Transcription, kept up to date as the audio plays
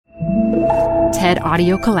TED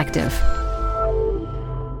Audio Collective.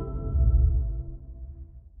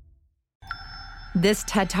 This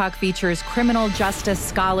TED Talk features criminal justice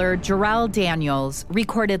scholar Jarrell Daniels,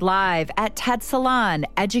 recorded live at TED Salon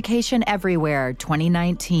Education Everywhere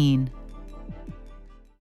 2019.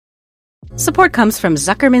 Support comes from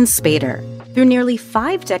Zuckerman Spader. Through nearly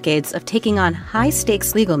 5 decades of taking on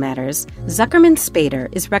high-stakes legal matters, Zuckerman Spader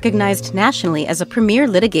is recognized nationally as a premier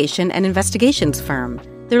litigation and investigations firm.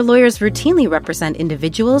 Their lawyers routinely represent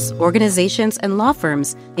individuals, organizations, and law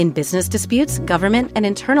firms in business disputes, government and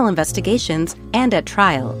internal investigations, and at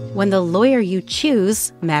trial, when the lawyer you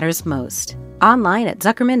choose matters most. Online at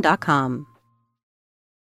Zuckerman.com.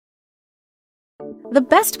 The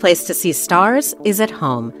best place to see stars is at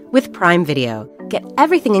home with Prime Video. Get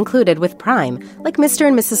everything included with Prime, like Mr.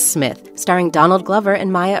 and Mrs. Smith, starring Donald Glover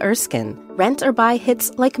and Maya Erskine. Rent or buy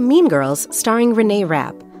hits like Mean Girls, starring Renee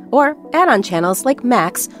Rapp. Or add-on channels like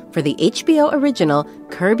Max for the HBO original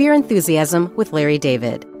Curb Your Enthusiasm with Larry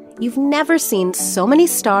David. You've never seen so many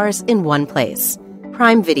stars in one place.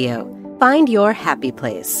 Prime Video. Find your happy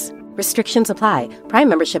place. Restrictions apply. Prime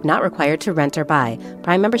membership not required to rent or buy.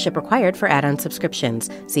 Prime membership required for add-on subscriptions.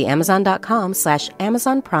 See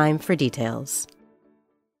Amazon.com/Amazon Prime for details.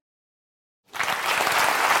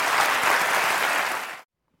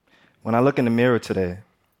 When I look in the mirror today,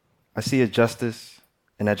 I see a justice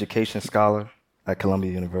and education scholar at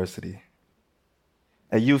Columbia University,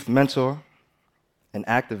 a youth mentor, an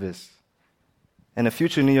activist, and a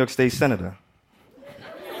future New York State Senator.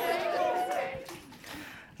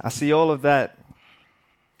 I see all of that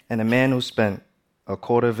in a man who spent a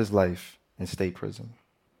quarter of his life in state prison.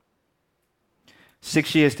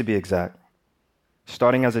 6 years to be exact,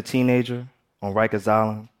 starting as a teenager on Rikers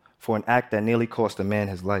Island for an act that nearly cost a man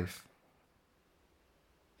his life.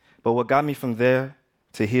 But what got me from there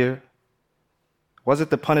to here wasn't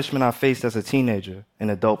the punishment I faced as a teenager in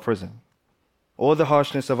adult prison, or the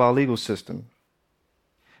harshness of our legal system.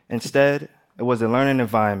 Instead, it was the learning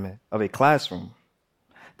environment of a classroom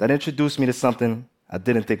that introduced me to something I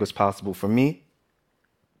didn't think was possible for me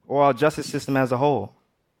or our justice system as a whole.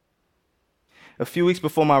 A few weeks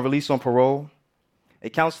before my release on parole, a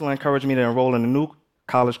counselor encouraged me to enroll in a new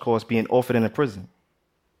college course being offered in a prison.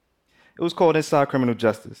 It was called Inside Criminal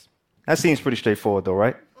Justice. That seems pretty straightforward though,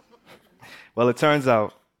 right? Well, it turns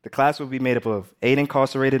out the class will be made up of 8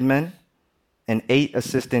 incarcerated men and 8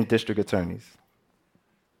 assistant district attorneys.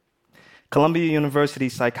 Columbia University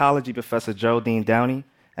psychology professor Jarrell Daniels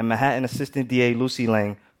and Manhattan Assistant DA Lucy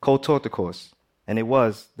Lang co-taught the course, and it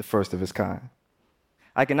was the first of its kind.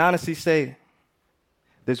 I can honestly say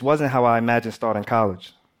this wasn't how I imagined starting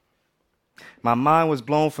college. My mind was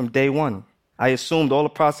blown from day one. I assumed all the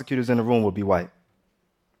prosecutors in the room would be white.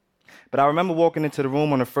 But I remember walking into the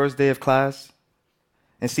room on the first day of class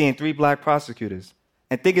and seeing 3 black prosecutors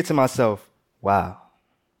and thinking to myself, wow,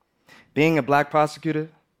 being a black prosecutor,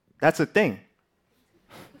 that's a thing.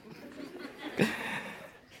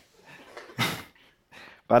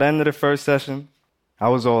 By the end of the first session, I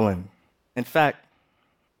was all in. In fact,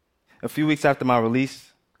 a few weeks after my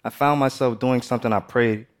release, I found myself doing something I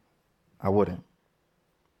prayed I wouldn't.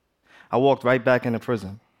 I walked right back into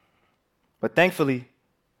prison. But thankfully,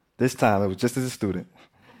 this time it was just as a student,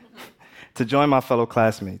 to join my fellow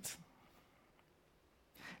classmates.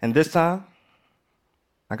 And this time,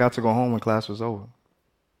 I got to go home when class was over.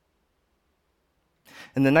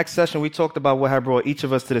 In the next session, we talked about what had brought each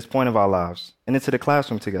of us to this point of our lives and into the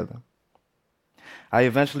classroom together. I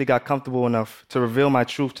eventually got comfortable enough to reveal my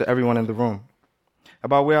truth to everyone in the room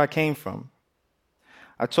about where I came from.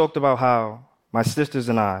 I talked about how my sisters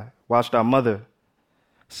and I watched our mother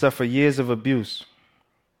suffer years of abuse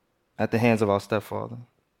at the hands of our stepfather,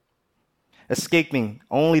 escaping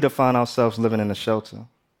only to find ourselves living in a shelter.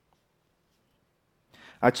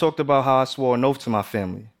 I talked about how I swore an oath to my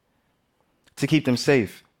family to keep them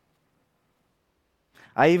safe.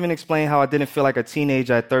 I even explained how I didn't feel like a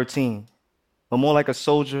teenager at 13, but more like a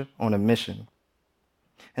soldier on a mission.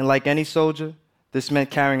 And like any soldier, this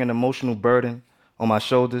meant carrying an emotional burden on my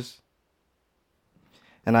shoulders.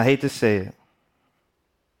 And I hate to say it,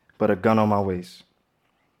 but a gun on my waist.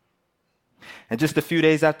 And just a few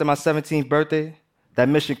days after my 17th birthday, that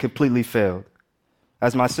mission completely failed.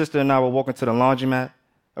 As my sister and I were walking to the laundromat,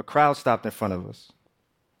 a crowd stopped in front of us.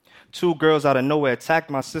 2 girls out of nowhere attacked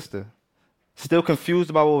my sister. Still confused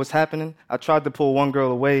about what was happening, I tried to pull one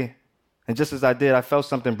girl away, and just as I did, I felt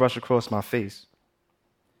something brush across my face.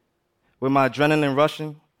 With my adrenaline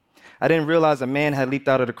rushing, I didn't realize a man had leaped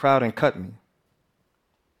out of the crowd and cut me.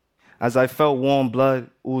 As I felt warm blood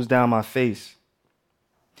ooze down my face,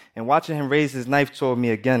 and watching him raise his knife toward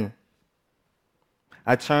me again,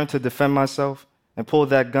 I turned to defend myself and pulled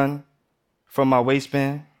that gun from my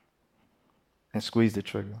waistband and squeezed the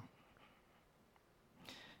trigger.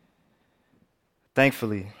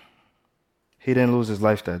 Thankfully, he didn't lose his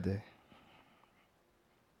life that day.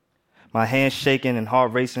 My hands shaking and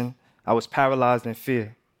heart racing, I was paralyzed in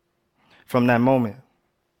fear. From that moment,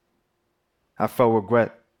 I felt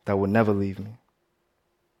regret that would never leave me.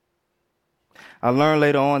 I learned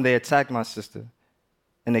later on they attacked my sister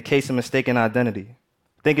in the case of mistaken identity,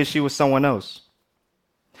 thinking she was someone else.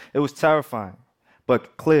 It was terrifying,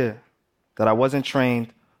 but clear that I wasn't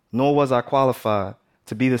trained, nor was I qualified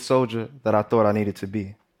to be the soldier that I thought I needed to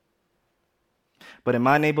be. But in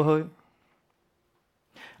my neighborhood,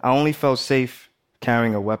 I only felt safe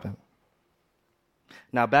carrying a weapon.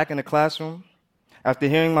 Now, back in the classroom, after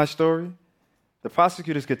hearing my story, the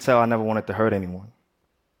prosecutors could tell I never wanted to hurt anyone.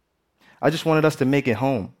 I just wanted us to make it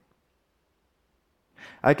home.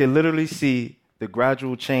 I could literally see the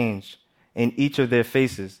gradual change in each of their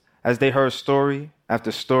faces as they heard story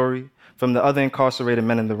after story from the other incarcerated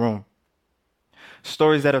men in the room.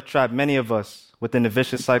 Stories that have trapped many of us within the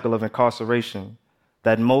vicious cycle of incarceration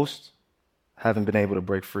that most haven't been able to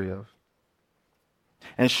break free of.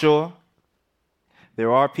 And sure,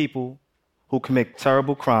 there are people who commit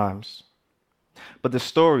terrible crimes, but the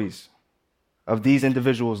stories of these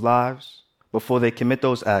individuals' lives before they commit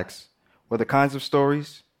those acts were the kinds of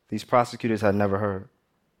stories these prosecutors had never heard.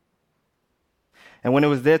 And when it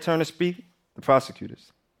was their turn to speak, the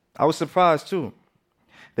prosecutors, I was surprised too.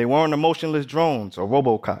 They weren't emotionless drones or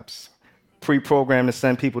robocops, pre-programmed to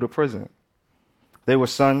send people to prison. They were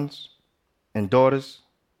sons and daughters,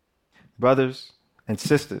 brothers and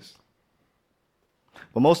sisters.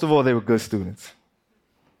 But most of all, they were good students.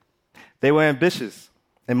 They were ambitious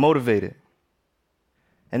and motivated.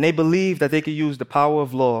 And they believed that they could use the power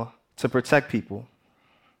of law to protect people.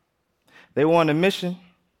 They were on a mission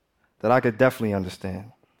that I could definitely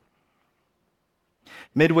understand.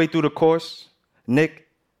 Midway through the course, Nick,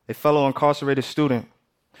 a fellow incarcerated student,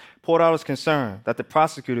 poured out his concern that the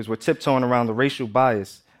prosecutors were tiptoeing around the racial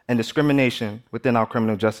bias and discrimination within our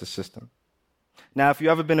criminal justice system. Now, if you've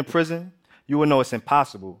ever been to prison, you will know it's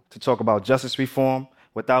impossible to talk about justice reform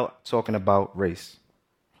without talking about race.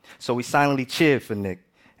 So we silently cheered for Nick,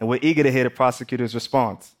 and we're eager to hear the prosecutor's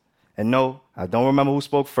response. And no, I don't remember who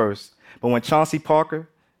spoke first, but when Chauncey Parker,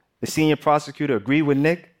 the senior prosecutor, agreed with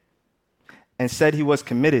Nick and said he was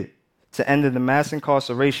committed to ending the mass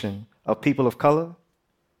incarceration of people of color,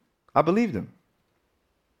 I believed him.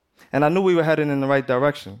 And I knew we were heading in the right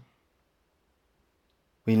direction.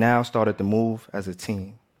 We now started to move as a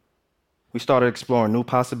team. We started exploring new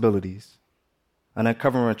possibilities and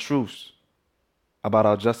uncovering truths about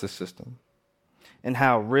our justice system and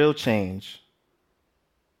how real change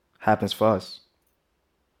happens for us.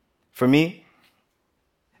 For me,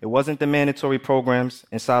 it wasn't the mandatory programs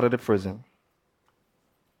inside of the prison.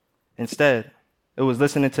 Instead, it was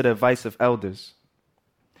listening to the advice of elders,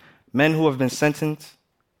 men who have been sentenced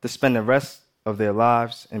to spend the rest of their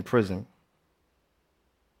lives in prison.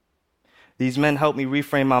 These men helped me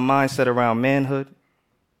reframe my mindset around manhood,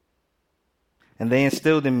 and they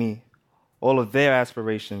instilled in me all of their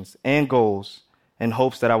aspirations and goals in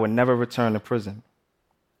hopes that I would never return to prison,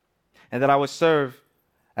 and that I would serve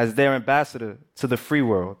as their ambassador to the free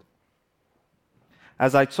world.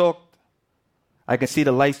 As I talked, I could see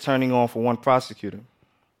the lights turning on for one prosecutor,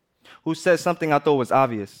 who said something I thought was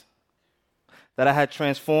obvious, that I had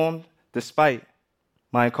transformed despite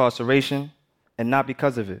my incarceration and not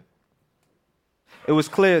because of it. It was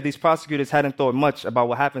clear these prosecutors hadn't thought much about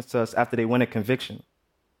what happens to us after they win a conviction.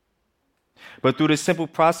 But through this simple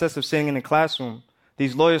process of sitting in the classroom,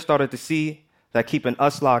 these lawyers started to see that keeping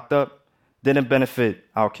us locked up didn't benefit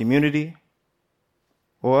our community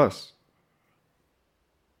or us.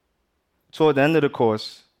 Toward the end of the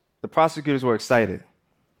course, the prosecutors were excited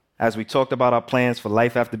as we talked about our plans for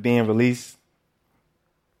life after being released.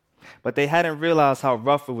 But they hadn't realized how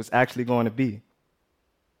rough it was actually going to be.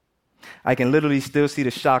 I can literally still see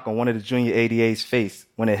the shock on one of the junior ADA's face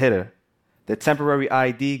when it hit her. The temporary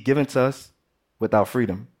ID given to us without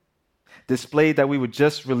freedom displayed that we were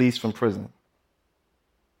just released from prison.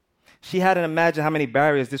 She hadn't imagined how many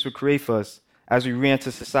barriers this would create for us as we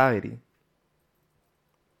re-enter society.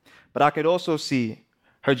 But I could also see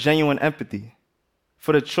her genuine empathy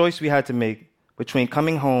for the choice we had to make between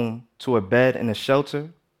coming home to a bed in a shelter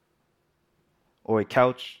or a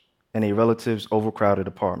couch in a relative's overcrowded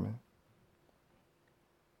apartment.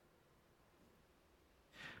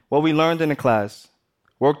 What we learned in the class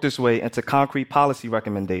worked its way into concrete policy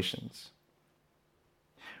recommendations.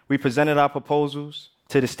 We presented our proposals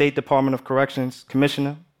to the State Department of Corrections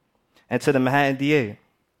Commissioner, and to the Manhattan DA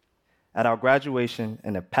at our graduation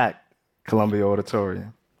in a packed Columbia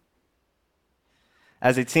Auditorium.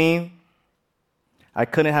 As a team, I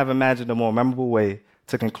couldn't have imagined a more memorable way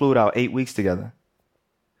to conclude our 8 weeks together.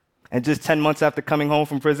 And just 10 months after coming home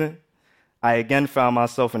from prison, I again found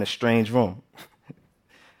myself in a strange room,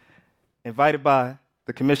 invited by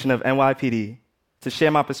the Commissioner of NYPD to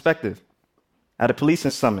share my perspective at a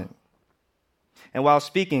policing summit. And while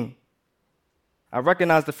speaking, I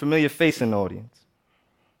recognized a familiar face in the audience.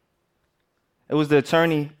 It was the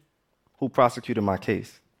attorney who prosecuted my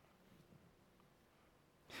case.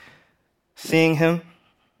 Seeing him,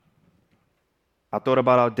 I thought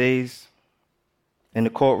about our days in the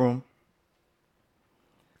courtroom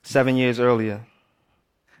 7 years earlier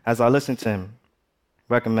as I listened to him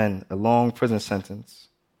recommend a long prison sentence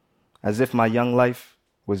as if my young life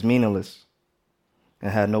was meaningless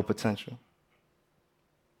and had no potential.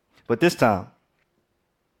 But this time,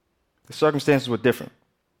 the circumstances were different.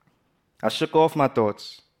 I shook off my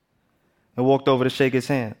thoughts and walked over to shake his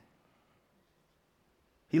hand.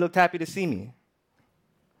 He looked happy to see me,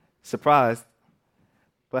 surprised,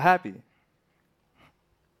 but happy.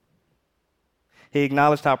 He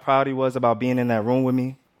acknowledged how proud he was about being in that room with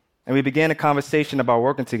me, and we began a conversation about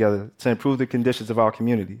working together to improve the conditions of our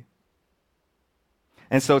community.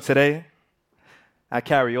 And so today, I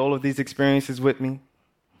carry all of these experiences with me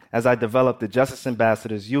as I develop the Justice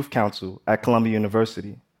Ambassadors Youth Council at Columbia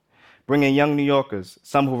University, bringing young New Yorkers,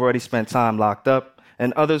 some who've already spent time locked up,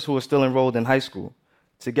 and others who are still enrolled in high school,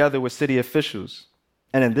 together with city officials.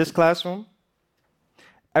 And in this classroom,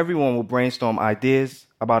 everyone will brainstorm ideas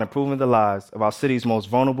about improving the lives of our city's most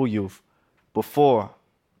vulnerable youth before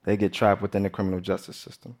they get trapped within the criminal justice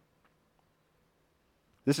system.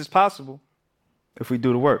 This is possible if we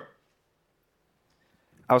do the work.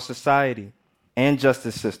 Our society and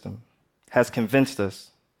justice system has convinced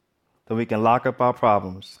us that we can lock up our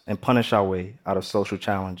problems and punish our way out of social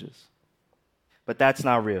challenges. But that's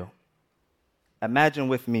not real. Imagine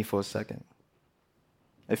with me for a second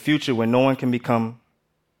a future where no one can become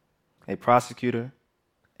a prosecutor,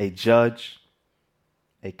 a judge,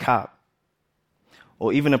 a cop,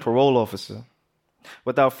 or even a parole officer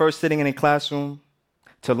without first sitting in a classroom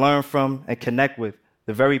to learn from and connect with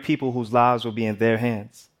the very people whose lives will be in their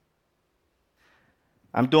hands.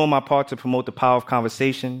 I'm doing my part to promote the power of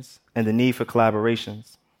conversations and the need for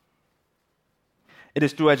collaborations. It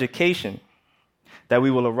is through education that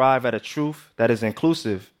we will arrive at a truth that is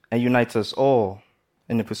inclusive and unites us all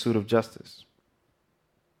in the pursuit of justice.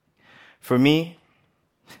 For me,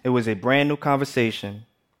 it was a brand new conversation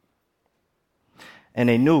and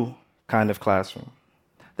a new kind of classroom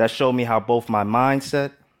that showed me how both my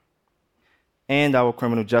mindset and our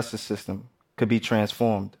criminal justice system could be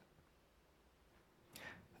transformed.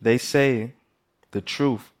 They say the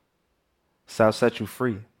truth shall set you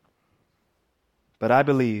free. But I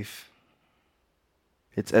believe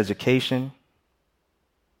it's education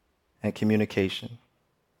and communication.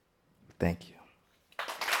 Thank you.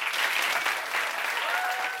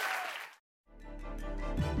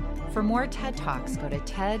 For more TED Talks, go to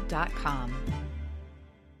TED.com.